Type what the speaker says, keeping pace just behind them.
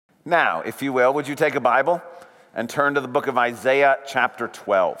Now, if you will, would you take a Bible and turn to the book of Isaiah chapter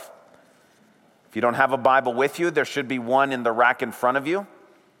 12. If you don't have a Bible with you, there should be one in the rack in front of you.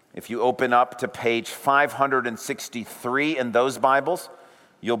 If you open up to page 563 in those Bibles,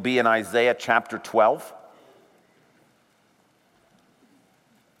 you'll be in Isaiah chapter 12.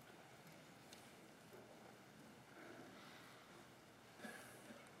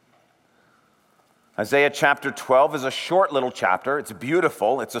 Isaiah chapter 12 is a short little chapter. It's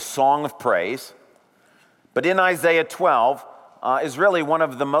beautiful. It's a song of praise. But in Isaiah 12 is really one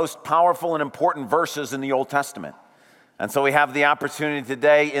of the most powerful and important verses in the Old Testament. And so we have the opportunity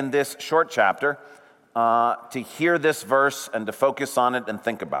today in this short chapter to hear this verse and to focus on it and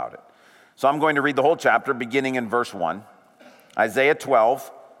think about it. So I'm going to read the whole chapter beginning in verse 1. Isaiah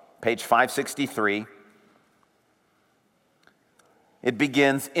 12, page 563. It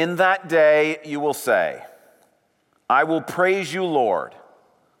begins, "In that day you will say, I will praise you, Lord.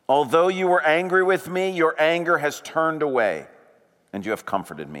 Although you were angry with me, your anger has turned away, and you have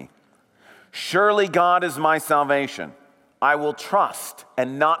comforted me. Surely God is my salvation. I will trust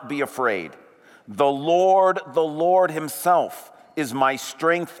and not be afraid. The Lord himself is my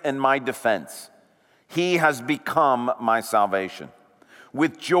strength and my defense. He has become my salvation.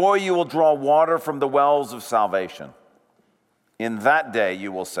 With joy you will draw water from the wells of salvation. In that day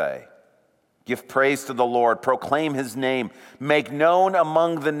you will say, give praise to the Lord, proclaim his name, make known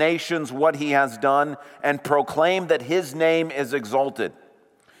among the nations what he has done, and proclaim that his name is exalted.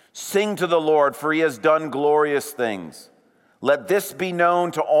 Sing to the Lord, for he has done glorious things. Let this be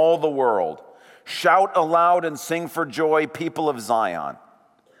known to all the world. Shout aloud and sing for joy, people of Zion,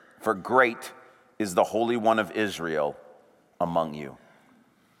 for great is the Holy One of Israel among you."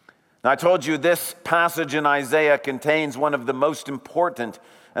 Now, I told you this passage in Isaiah contains one of the most important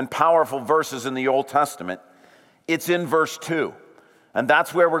and powerful verses in the Old Testament. It's in verse 2, and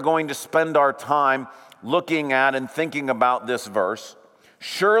that's where we're going to spend our time looking at and thinking about this verse.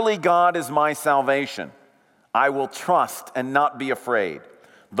 Surely God is my salvation. I will trust and not be afraid.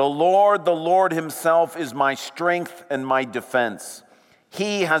 The Lord himself is my strength and my defense.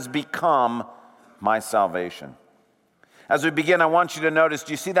 He has become my salvation. As we begin, I want you to notice,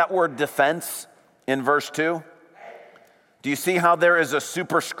 do you see that word defense in verse 2? Do you see how there is a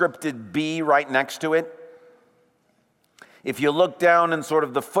superscripted B right next to it? If you look down in sort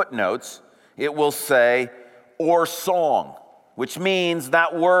of the footnotes, it will say, or song, which means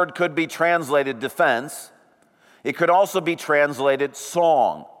that word could be translated defense. It could also be translated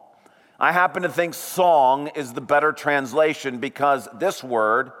song. I happen to think song is the better translation because this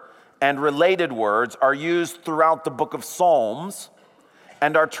word and related words are used throughout the book of Psalms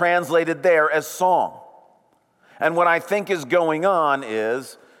and are translated there as song. And what I think is going on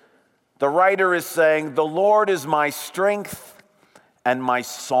is the writer is saying, the Lord is my strength and my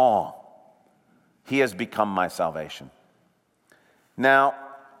song. He has become my salvation. Now,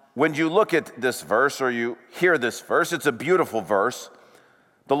 when you look at this verse or you hear this verse, it's a beautiful verse.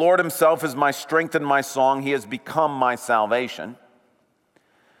 The Lord himself is my strength and my song. He has become my salvation.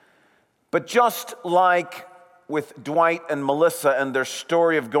 But just like with Dwight and Melissa and their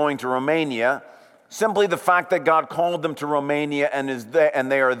story of going to Romania, simply the fact that God called them to Romania and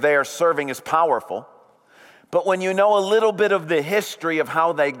they are there serving is powerful. But when you know a little bit of the history of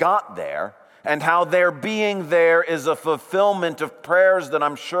how they got there and how their being there is a fulfillment of prayers that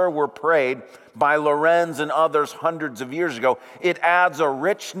I'm sure were prayed by Lorenz and others hundreds of years ago, it adds a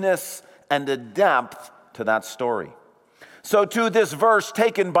richness and a depth to that story. So to this verse,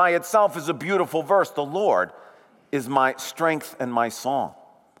 taken by itself, is a beautiful verse. The Lord is my strength and my song.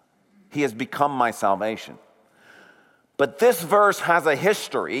 He has become my salvation. But this verse has a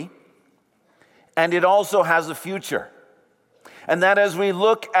history, and it also has a future. And that as we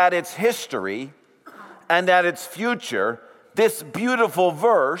look at its history and at its future, this beautiful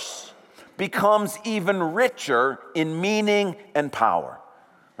verse becomes even richer in meaning and power.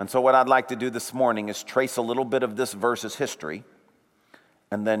 And so what I'd like to do this morning is trace a little bit of this verse's history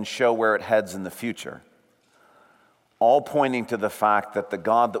and then show where it heads in the future, all pointing to the fact that the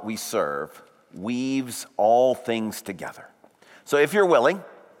God that we serve weaves all things together. So if you're willing,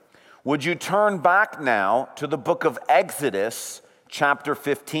 would you turn back now to the book of Exodus chapter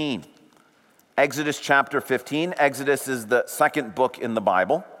 15? Exodus chapter 15. Exodus is the second book in the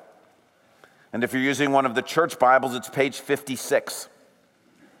Bible. And if you're using one of the church Bibles, it's page 56.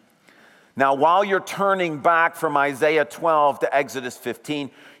 Now, while you're turning back from Isaiah 12 to Exodus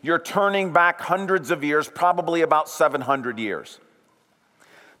 15, you're turning back hundreds of years, probably about 700 years.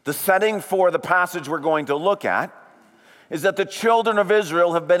 The setting for the passage we're going to look at is that the children of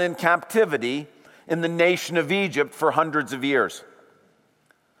Israel have been in captivity in the nation of Egypt for hundreds of years.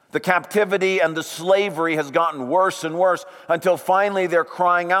 The captivity and the slavery has gotten worse and worse until finally they're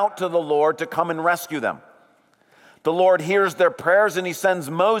crying out to the Lord to come and rescue them. The Lord hears their prayers and he sends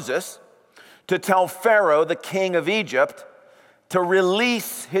Moses to tell Pharaoh, the king of Egypt, to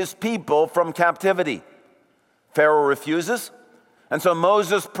release his people from captivity. Pharaoh refuses, and so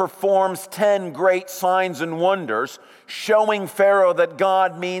Moses performs 10 great signs and wonders, showing Pharaoh that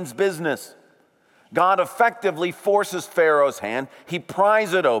God means business. God effectively forces Pharaoh's hand. He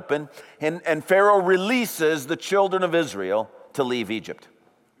pries it open, and Pharaoh releases the children of Israel to leave Egypt.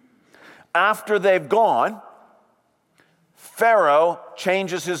 After they've gone, Pharaoh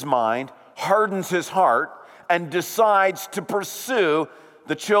changes his mind, hardens his heart, and decides to pursue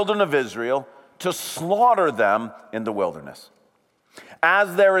the children of Israel to slaughter them in the wilderness.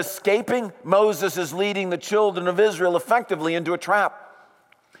 As they're escaping, Moses is leading the children of Israel effectively into a trap.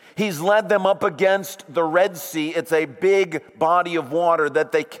 He's led them up against the Red Sea. It's a big body of water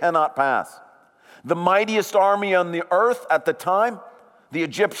that they cannot pass. The mightiest army on the earth at the time, the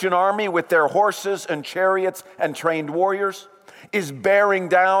Egyptian army with their horses and chariots and trained warriors, is bearing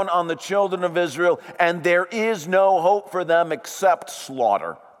down on the children of Israel, and there is no hope for them except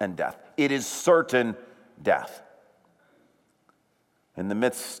slaughter and death. It is certain death. In the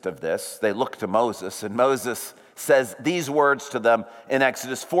midst of this, they look to Moses, and Moses says these words to them in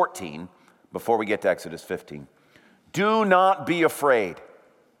Exodus 14, before we get to Exodus 15. Do not be afraid.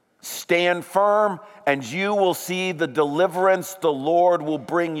 Stand firm, and you will see the deliverance the Lord will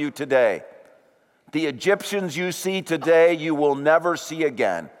bring you today. The Egyptians you see today, you will never see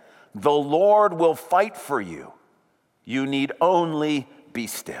again. The Lord will fight for you. You need only be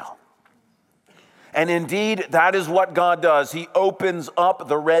still. And indeed, that is what God does. He opens up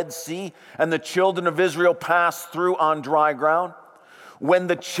the Red Sea, and the children of Israel pass through on dry ground. When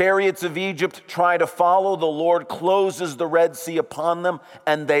the chariots of Egypt try to follow, the Lord closes the Red Sea upon them,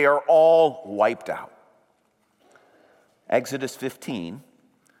 and they are all wiped out. Exodus 15,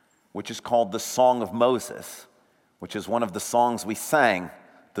 which is called the Song of Moses, which is one of the songs we sang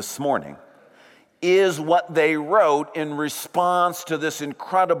this morning, is what they wrote in response to this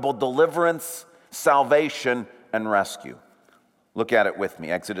incredible deliverance, salvation, and rescue. Look at it with me,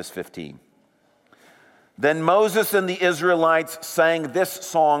 Exodus 15. Then Moses and the Israelites sang this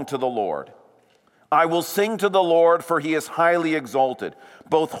song to the Lord. I will sing to the Lord, for he is highly exalted.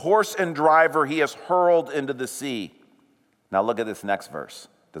 Both horse and driver he has hurled into the sea. Now look at this next verse.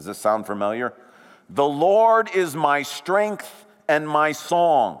 Does this sound familiar? The Lord is my strength and my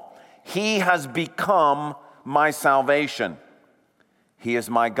song. He has become my salvation. He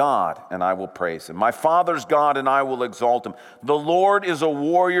is my God, and I will praise him. My father's God, and I will exalt him. The Lord is a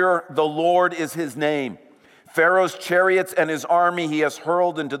warrior. The Lord is his name. Pharaoh's chariots and his army he has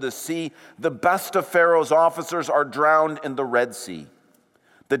hurled into the sea. The best of Pharaoh's officers are drowned in the Red Sea.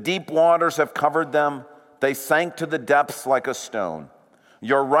 The deep waters have covered them. They sank to the depths like a stone.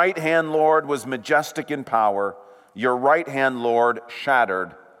 Your right hand, Lord, was majestic in power. Your right hand, Lord,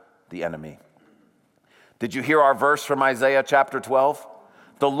 shattered the enemy. Did you hear our verse from Isaiah chapter 12?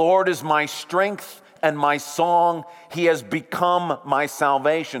 The Lord is my strength and my song. He has become my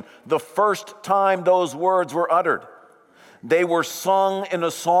salvation. The first time those words were uttered, they were sung in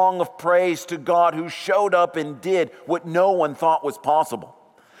a song of praise to God, who showed up and did what no one thought was possible.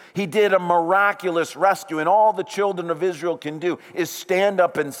 He did a miraculous rescue, and all the children of Israel can do is stand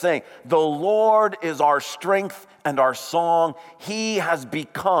up and sing, the Lord is our strength and our song. He has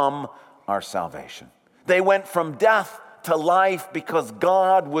become our salvation. They went from death to life because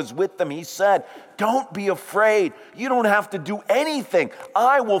God was with them. He said, don't be afraid. You don't have to do anything.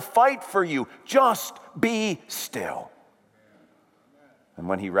 I will fight for you. Just be still. And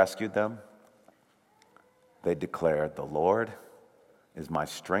when he rescued them, they declared, the Lord is my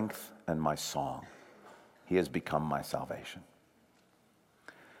strength and my song. He has become my salvation.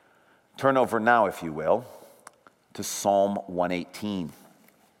 Turn over now, if you will, to Psalm 118.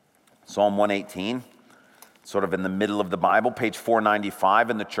 Psalm 118, sort of in the middle of the Bible, page 495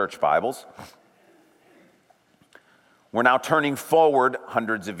 in the church Bibles. We're now turning forward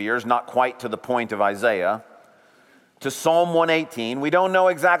hundreds of years, not quite to the point of Isaiah, to Psalm 118. We don't know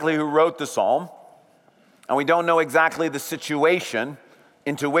exactly who wrote the psalm, and we don't know exactly the situation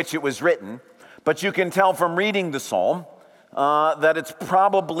into which it was written, but you can tell from reading the psalm that it's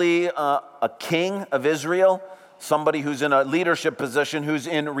probably a king of Israel, somebody who's in a leadership position who's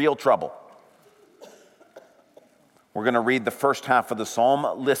in real trouble. We're going to read the first half of the psalm.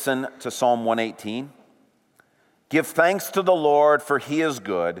 Listen to Psalm 118. Give thanks to the Lord, for he is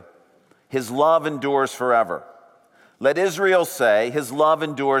good. His love endures forever. Let Israel say, his love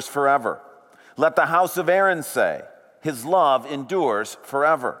endures forever. Let the house of Aaron say, his love endures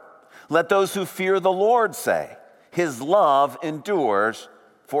forever. Let those who fear the Lord say, his love endures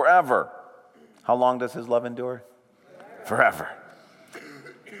forever. How long does his love endure? Forever.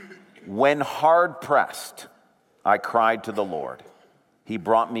 When hard pressed, I cried to the Lord. He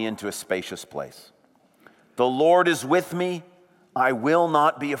brought me into a spacious place. The Lord is with me. I will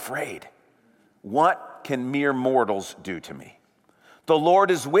not be afraid. What can mere mortals do to me? The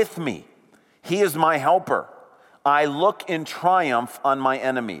Lord is with me. He is my helper. I look in triumph on my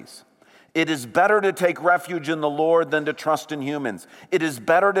enemies. It is better to take refuge in the Lord than to trust in humans. It is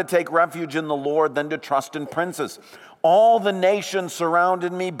better to take refuge in the Lord than to trust in princes. All the nations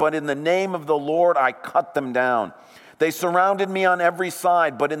surrounded me, but in the name of the Lord I cut them down. They surrounded me on every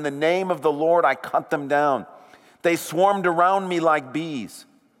side, but in the name of the Lord I cut them down. They swarmed around me like bees,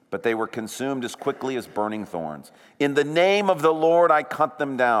 but they were consumed as quickly as burning thorns. In the name of the Lord I cut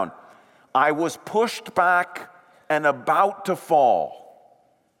them down. I was pushed back and about to fall,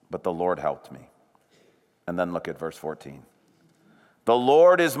 but the Lord helped me. And then look at verse 14. The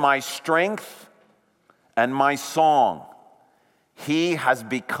Lord is my strength and my song. He has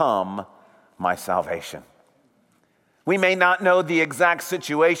become my salvation. We may not know the exact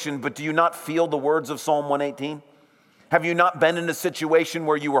situation, but do you not feel the words of Psalm 118? Have you not been in a situation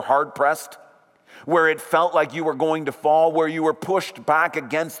where you were hard pressed, where it felt like you were going to fall, where you were pushed back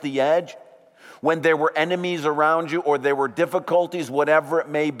against the edge, when there were enemies around you or there were difficulties, whatever it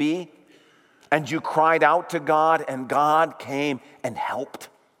may be, and you cried out to God and God came and helped?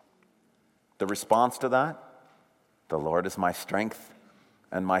 The response to that? The Lord is my strength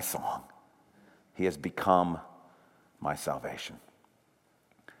and my song. He has become my salvation.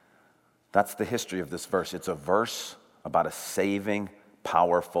 That's the history of this verse. It's a verse about a saving,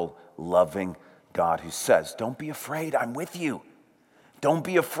 powerful, loving God who says, don't be afraid, I'm with you. Don't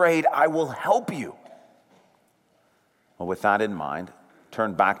be afraid, I will help you. Well, with that in mind,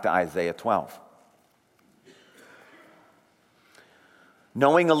 turn back to Isaiah 12.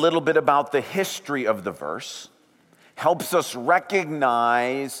 Knowing a little bit about the history of the verse helps us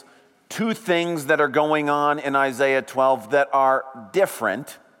recognize two things that are going on in Isaiah 12 that are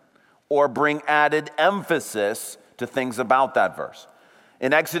different or bring added emphasis to things about that verse.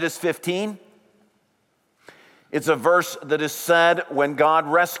 In Exodus 15, it's a verse that is said when God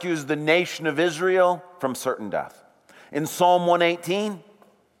rescues the nation of Israel from certain death. In Psalm 118,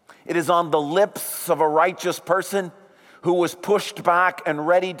 it is on the lips of a righteous person who was pushed back and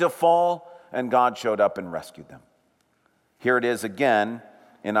ready to fall, and God showed up and rescued them. Here it is again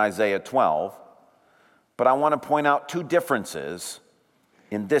in Isaiah 12, but I want to point out two differences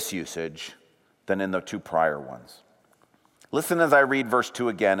in this usage than in the two prior ones. Listen as I read verse 2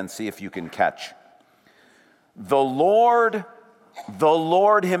 again and see if you can catch. The Lord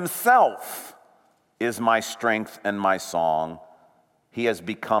himself is my strength and my song. He has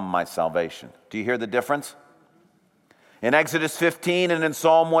become my salvation. Do you hear the difference? In Exodus 15 and in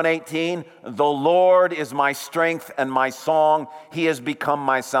Psalm 118, the Lord is my strength and my song. He has become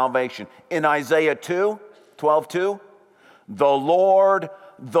my salvation. In Isaiah 12:2,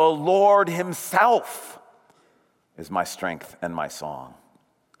 the Lord himself is my strength and my song.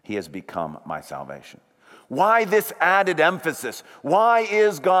 He has become my salvation. Why this added emphasis? Why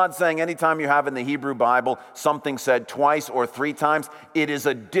is God saying, anytime you have in the Hebrew Bible something said twice or three times, it is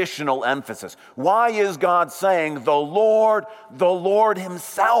additional emphasis? Why is God saying, the Lord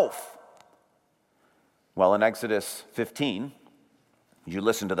himself? Well, in Exodus 15, you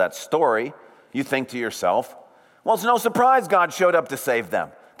listen to that story, you think to yourself, well, it's no surprise God showed up to save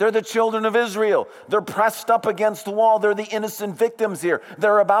them. They're the children of Israel. They're pressed up against the wall. They're the innocent victims here.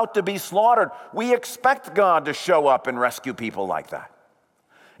 They're about to be slaughtered. We expect God to show up and rescue people like that.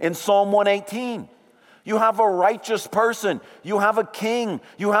 In Psalm 118, you have a righteous person. You have a king.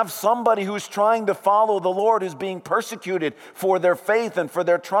 You have somebody who's trying to follow the Lord, who's being persecuted for their faith and for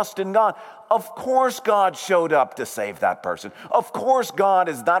their trust in God. Of course God showed up to save that person. Of course God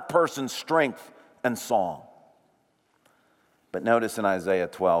is that person's strength and song. But notice in Isaiah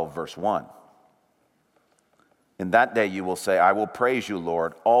 12, verse 1, in that day you will say, I will praise you,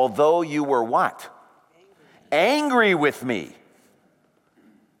 Lord, although you were what? Angry with me.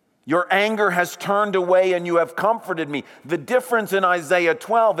 Your anger has turned away and you have comforted me. The difference in Isaiah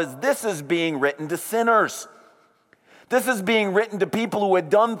 12 is this is being written to sinners. This is being written to people who had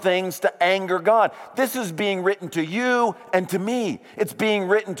done things to anger God. This is being written to you and to me. It's being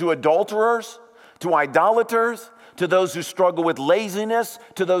written to adulterers, to idolaters, to those who struggle with laziness,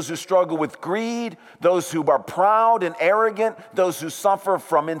 to those who struggle with greed, those who are proud and arrogant, those who suffer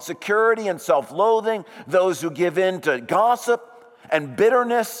from insecurity and self-loathing, those who give in to gossip and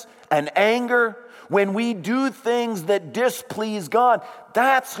bitterness and anger. when we do things that displease God,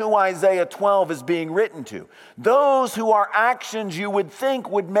 that's who Isaiah 12 is being written to. Those who are actions you would think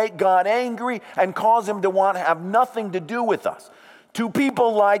would make God angry and cause him to want to have nothing to do with us. To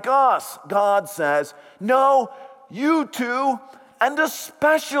people like us, God says, no, you too, and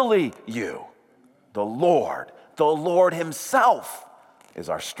especially you. The Lord himself is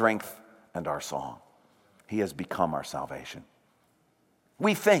our strength and our song. He has become our salvation.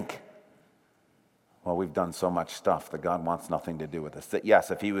 We think, well, we've done so much stuff that God wants nothing to do with us. That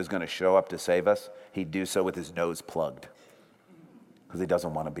yes, if he was going to show up to save us, he'd do so with his nose plugged because he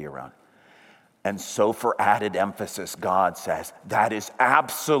doesn't want to be around. And so for added emphasis, God says, that is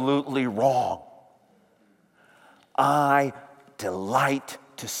absolutely wrong. I delight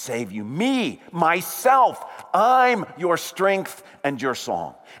to save you. Me, myself, I'm your strength and your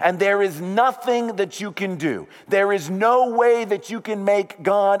song. And there is nothing that you can do. There is no way that you can make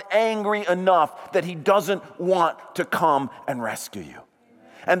God angry enough that he doesn't want to come and rescue you.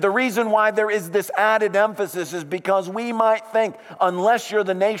 And the reason why there is this added emphasis is because we might think, unless you're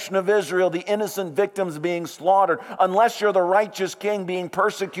the nation of Israel, the innocent victims being slaughtered, unless you're the righteous king being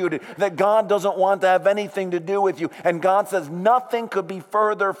persecuted, that God doesn't want to have anything to do with you. And God says nothing could be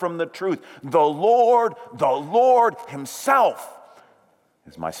further from the truth. The Lord himself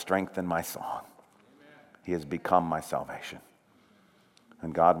is my strength and my song. He has become my salvation.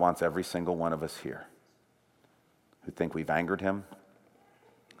 And God wants every single one of us here who think we've angered him,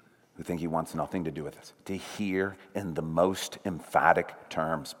 who think he wants nothing to do with us, to hear in the most emphatic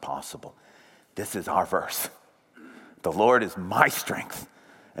terms possible. This is our verse. The Lord is my strength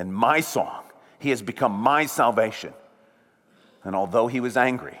and my song. He has become my salvation. And although he was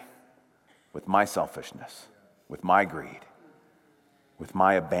angry with my selfishness, with my greed, with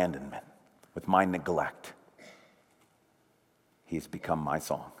my abandonment, with my neglect, he has become my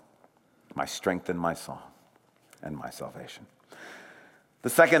song, my strength and my song, and my salvation. The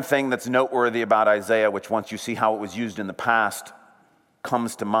second thing that's noteworthy about Isaiah, which once you see how it was used in the past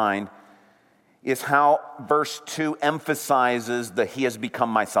comes to mind, is how verse 2 emphasizes the he has become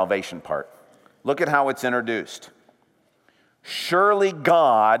my salvation part. Look at how it's introduced. Surely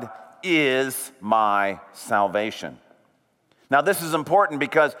God is my salvation. Now this is important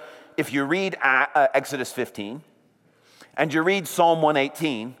because if you read Exodus 15 and you read Psalm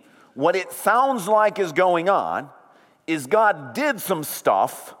 118, what it sounds like is going on is God did some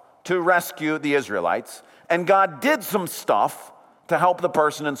stuff to rescue the Israelites, and God did some stuff to help the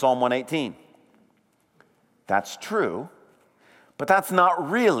person in Psalm 118. That's true, but that's not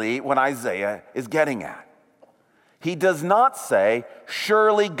really what Isaiah is getting at. He does not say,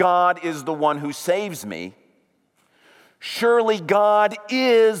 surely God is the one who saves me. Surely God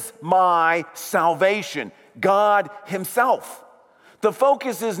is my salvation, God himself. The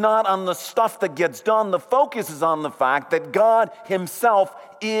focus is not on the stuff that gets done. The focus is on the fact that God himself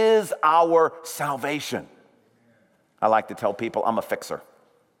is our salvation. I like to tell people I'm a fixer.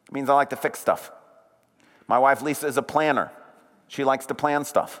 It means I like to fix stuff. My wife Lisa is a planner. She likes to plan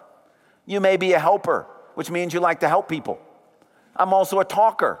stuff. You may be a helper, which means you like to help people. I'm also a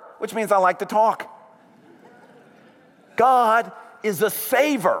talker, which means I like to talk. God is a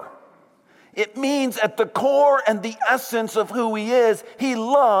saver. It means at the core and the essence of who he is, he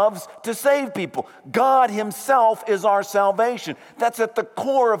loves to save people. God himself is our salvation. That's at the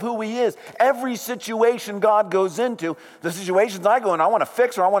core of who he is. Every situation God goes into, the situations I go in, I want to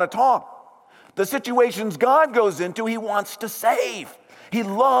fix or I want to talk. The situations God goes into, he wants to save. He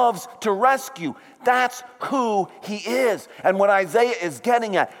loves to rescue. That's who he is. And what Isaiah is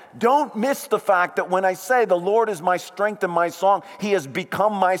getting at, don't miss the fact that when I say the Lord is my strength and my song, he has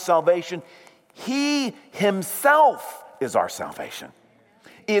become my salvation. He himself is our salvation.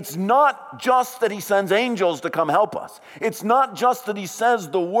 It's not just that he sends angels to come help us. It's not just that he says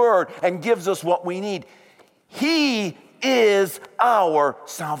the word and gives us what we need. He is our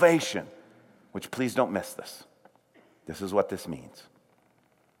salvation. Which, please don't miss this. This is what this means.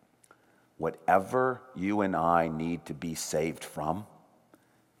 Whatever you and I need to be saved from,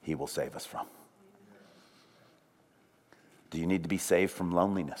 he will save us from. Do you need to be saved from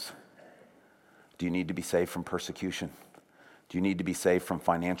loneliness? Do you need to be saved from persecution? Do you need to be saved from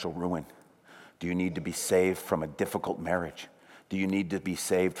financial ruin? Do you need to be saved from a difficult marriage? Do you need to be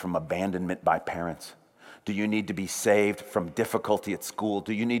saved from abandonment by parents? Do you need to be saved from difficulty at school?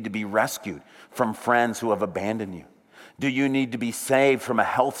 Do you need to be rescued from friends who have abandoned you? Do you need to be saved from a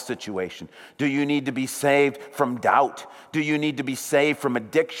health situation? Do you need to be saved from doubt? Do you need to be saved from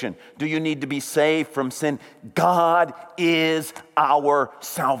addiction? Do you need to be saved from sin? God is our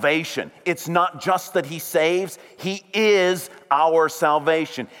salvation. It's not just that he saves, he is our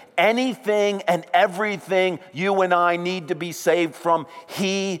salvation. Anything and everything you and I need to be saved from,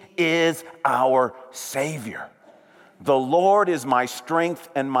 he is our Savior. The Lord is my strength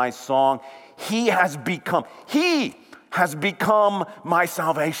and my song. He has become my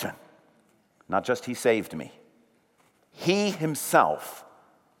salvation. Not just he saved me. He himself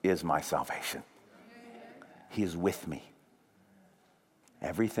is my salvation. He is with me.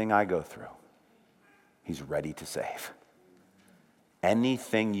 Everything I go through, he's ready to save.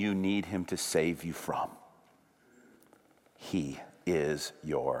 Anything you need him to save you from, he is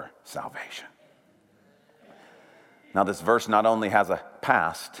your salvation. Now, this verse not only has a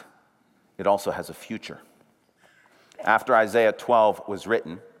past, it also has a future. After Isaiah 12 was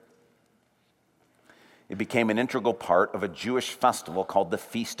written, it became an integral part of a Jewish festival called the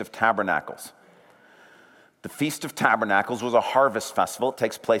Feast of Tabernacles. The Feast of Tabernacles was a harvest festival. It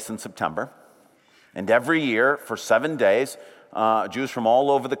takes place in September. And every year, for 7 days, Jews from all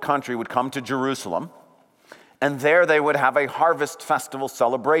over the country would come to Jerusalem. And there they would have a harvest festival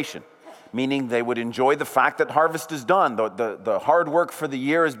celebration, meaning they would enjoy the fact that harvest is done. The hard work for the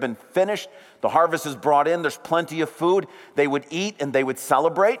year has been finished. The harvest is brought in. There's plenty of food. They would eat and they would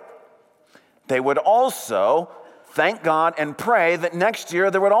celebrate. They would also thank God and pray that next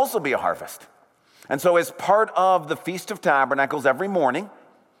year there would also be a harvest. And so as part of the Feast of Tabernacles, every morning,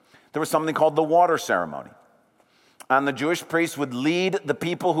 there was something called the water ceremony. And the Jewish priests would lead the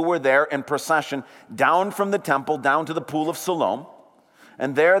people who were there in procession down from the temple, down to the pool of Siloam.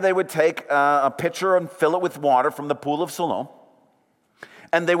 And there they would take a pitcher and fill it with water from the pool of Siloam.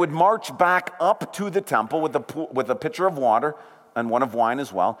 And they would march back up to the temple with a pitcher of water and one of wine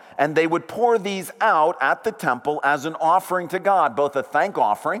as well. And they would pour these out at the temple as an offering to God, both a thank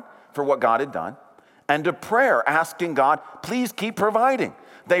offering for what God had done and a prayer asking God, please keep providing.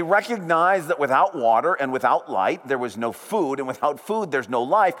 They recognized that without water and without light, there was no food, and without food, there's no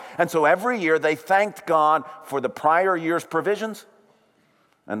life. And so every year they thanked God for the prior year's provisions.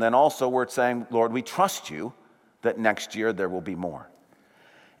 And then also we're saying, Lord, we trust you that next year there will be more.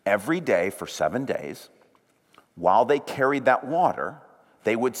 Every day for 7 days, while they carried that water,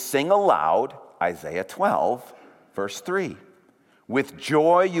 they would sing aloud Isaiah 12, verse 3. With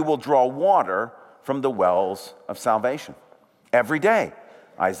joy you will draw water from the wells of salvation. Every day,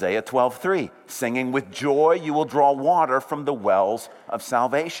 Isaiah 12, 3, singing with joy you will draw water from the wells of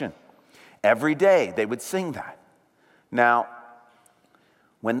salvation. Every day they would sing that. Now,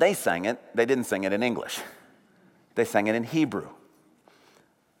 when they sang it, they didn't sing it in English. They sang it in Hebrew.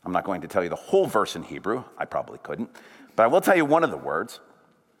 I'm not going to tell you the whole verse in Hebrew. I probably couldn't. But I will tell you one of the words.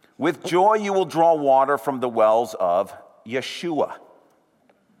 With joy you will draw water from the wells of Yeshua.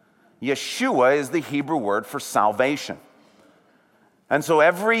 Yeshua is the Hebrew word for salvation. And so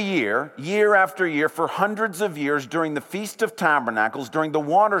every year, year after year, for hundreds of years, during the Feast of Tabernacles, during the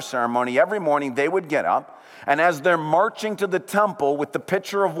water ceremony, every morning they would get up, and as they're marching to the temple with the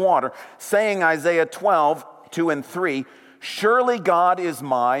pitcher of water, saying Isaiah 12, 2 and 3, surely God is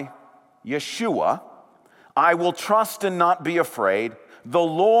my Yeshua. I will trust and not be afraid. The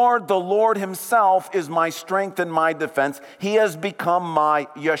Lord himself is my strength and my defense. He has become my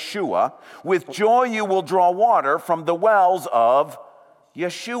Yeshua. With joy you will draw water from the wells of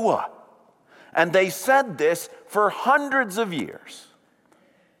Yeshua. And they said this for hundreds of years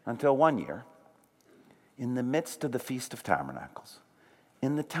until one year, in the midst of the Feast of Tabernacles,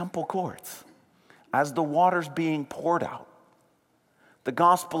 in the temple courts, as the water's being poured out, the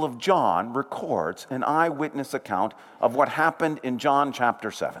Gospel of John records an eyewitness account of what happened in John chapter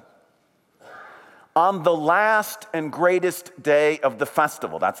 7. On the last and greatest day of the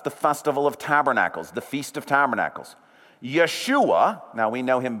festival, that's the Festival of Tabernacles, the Feast of Tabernacles, Yeshua, now we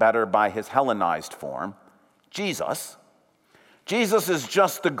know him better by his Hellenized form, Jesus is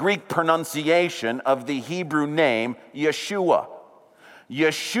just the Greek pronunciation of the Hebrew name Yeshua.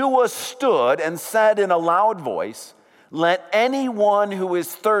 Yeshua stood and said in a loud voice, let anyone who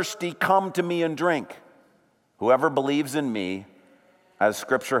is thirsty come to me and drink. Whoever believes in me, as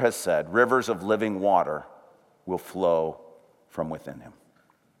Scripture has said, rivers of living water will flow from within him.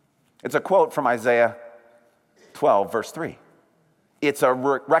 It's a quote from Isaiah 12, verse 3. It's a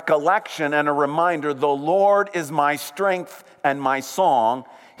recollection and a reminder, the Lord is my strength and my song.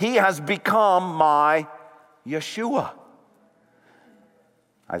 He has become my Yeshua.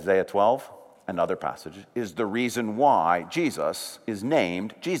 Isaiah 12, another passage, is the reason why Jesus is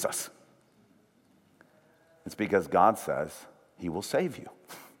named Jesus. It's because God says he will save you.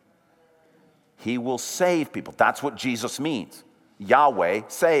 He will save people. That's what Jesus means. Yahweh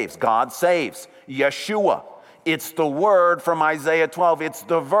saves. God saves. Yeshua. It's the word from Isaiah 12. It's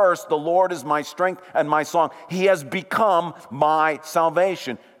the verse, the Lord is my strength and my song. He has become my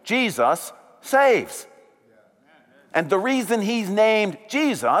salvation. Jesus saves. And the reason he's named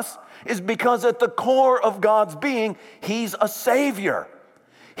Jesus is because at the core of God's being, he's a savior.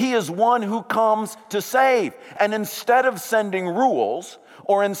 He is one who comes to save. And instead of sending rules,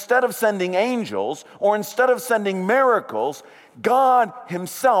 or instead of sending angels, or instead of sending miracles, God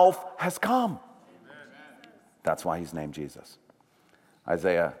himself has come. That's why he's named Jesus.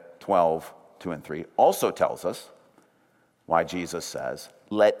 Isaiah 12, 2 and 3 also tells us why Jesus says,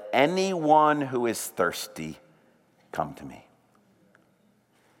 "Let anyone who is thirsty come to me."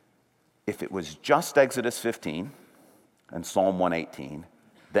 If it was just Exodus 15 and Psalm 118,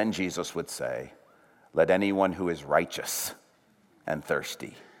 then Jesus would say, "Let anyone who is righteous and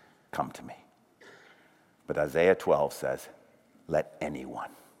thirsty come to me." But Isaiah 12 says, "Let anyone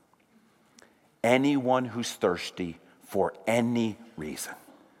who's thirsty for any reason."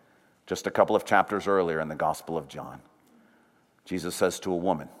 Just a couple of chapters earlier in the Gospel of John, Jesus says to a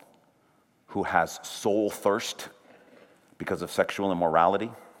woman who has soul thirst because of sexual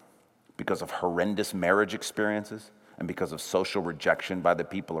immorality, because of horrendous marriage experiences, and because of social rejection by the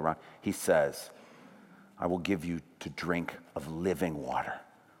people around, he says, "I will give you to drink of living water.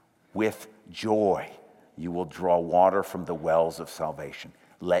 With joy, you will draw water from the wells of salvation.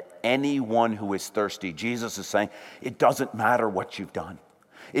 Let anyone who is thirsty," Jesus is saying, it doesn't matter what you've done.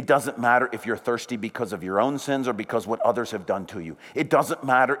 It doesn't matter if you're thirsty because of your own sins or because what others have done to you. It doesn't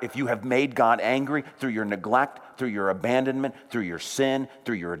matter if you have made God angry through your neglect, through your abandonment, through your sin,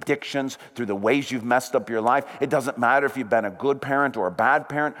 through your addictions, through the ways you've messed up your life. It doesn't matter if you've been a good parent or a bad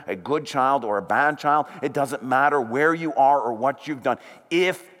parent, a good child or a bad child. It doesn't matter where you are or what you've done.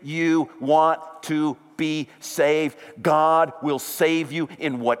 If you want to be saved, God will save you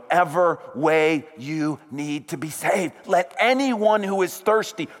in whatever way you need to be saved. Let anyone who is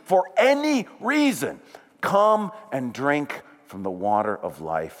thirsty for any reason come and drink from the water of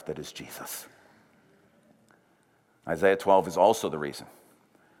life that is Jesus. Isaiah 12 is also the reason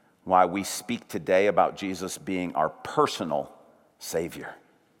why we speak today about Jesus being our personal Savior.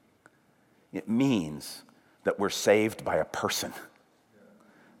 It means that we're saved by a person,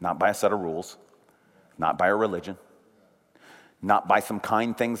 not by a set of rules, not by a religion, not by some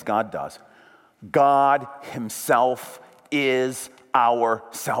kind things God does. God himself is our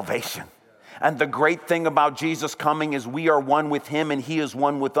salvation. And the great thing about Jesus coming is we are one with him and he is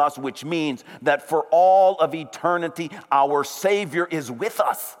one with us, which means that for all of eternity, our Savior is with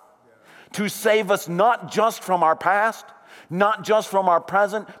us to save us not just from our past, not just from our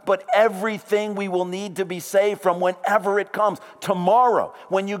present, but everything we will need to be saved from whenever it comes. Tomorrow,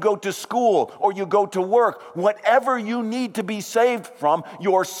 when you go to school or you go to work, whatever you need to be saved from,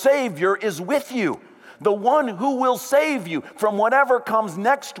 your Savior is with you. The one who will save you from whatever comes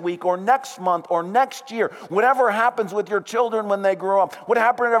next week or next month or next year, whatever happens with your children when they grow up,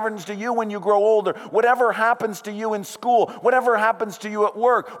 whatever happens to you when you grow older, whatever happens to you in school, whatever happens to you at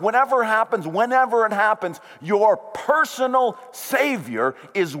work, whatever happens, whenever it happens, your personal Savior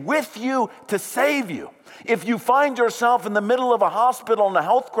is with you to save you. If you find yourself in the middle of a hospital and a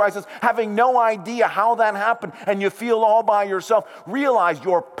health crisis, having no idea how that happened, and you feel all by yourself, realize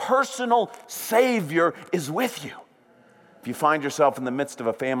your personal Savior is with you. If you find yourself in the midst of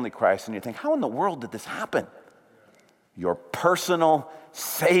a family crisis and you think, how in the world did this happen? Your personal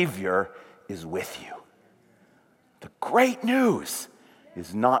Savior is with you. The great news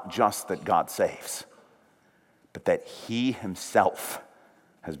is not just that God saves, but that he himself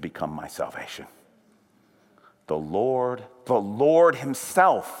has become my salvation. The Lord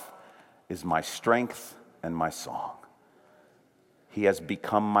himself is my strength and my song. He has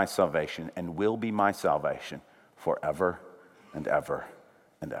become my salvation and will be my salvation forever and ever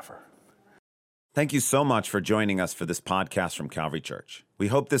and ever. Thank you so much for joining us for this podcast from Calvary Church. We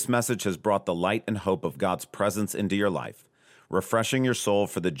hope this message has brought the light and hope of God's presence into your life, refreshing your soul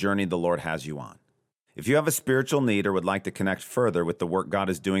for the journey the Lord has you on. If you have a spiritual need or would like to connect further with the work God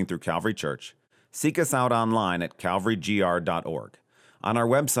is doing through Calvary Church, seek us out online at calvarygr.org. On our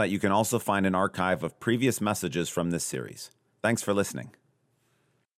website, you can also find an archive of previous messages from this series. Thanks for listening.